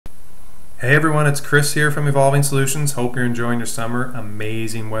Hey everyone, it's Chris here from Evolving Solutions. Hope you're enjoying your summer.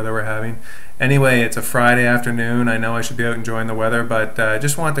 Amazing weather we're having. Anyway, it's a Friday afternoon. I know I should be out enjoying the weather, but I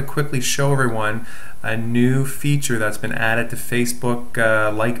just wanted to quickly show everyone a new feature that's been added to Facebook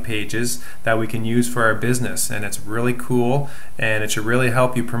like pages that we can use for our business, and it's really cool, and it should really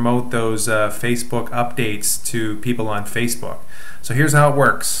help you promote those Facebook updates to people on Facebook. So here's how it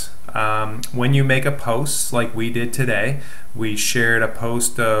works. When you make a post like we did today, we shared a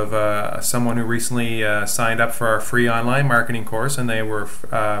post of someone who recently signed up for our free online marketing course, and they were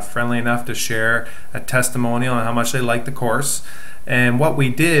friendly enough to share a testimonial on how much they liked the course. And what we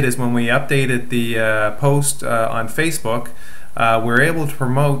did is when we updated the post on Facebook, we're able to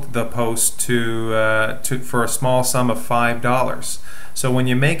promote the post for a small sum of $5. So when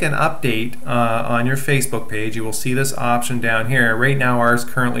you make an update on your Facebook page, you will see this option down here. Right now ours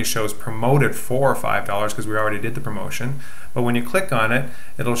currently shows promoted for $5 because we already did the promotion. But when you click on it,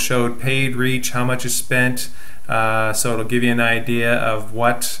 it'll show paid reach, how much is spent, so it'll give you an idea of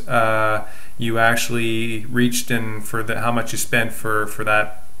what you actually reached and how much you spent for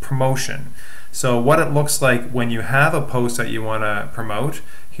that promotion. So what it looks like when you have a post that you want to promote,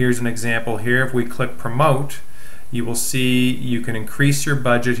 here's an example here. If we click promote, you will see you can increase your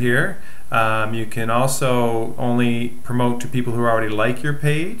budget here. You can also only promote to people who already like your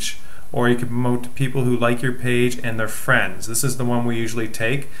page, or you can promote to people who like your page and their friends. This is the one we usually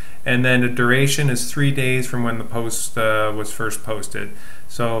take. And then the duration is 3 days from when the post was first posted.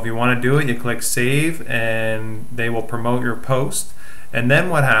 So if you want to do it, you click save and they will promote your post. And then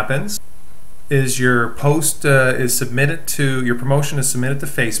what happens is your post is submitted to, your promotion is submitted to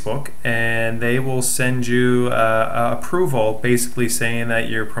Facebook, and they will send you approval, basically saying that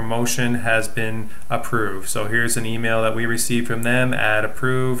your promotion has been approved. So here's an email that we received from them, add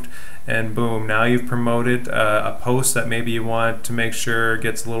approved, and boom, now you've promoted a post that maybe you want to make sure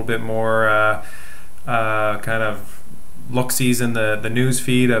gets a little bit more kind of look-sees in the news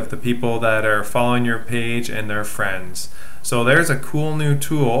feed of the people that are following your page and their friends. So there's a cool new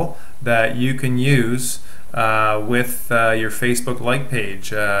tool that you can use with your Facebook like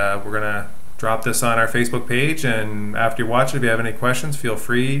page. We're gonna drop this on our Facebook page, and after you watch it, if you have any questions, feel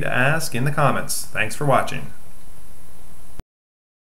free to ask in the comments. Thanks for watching.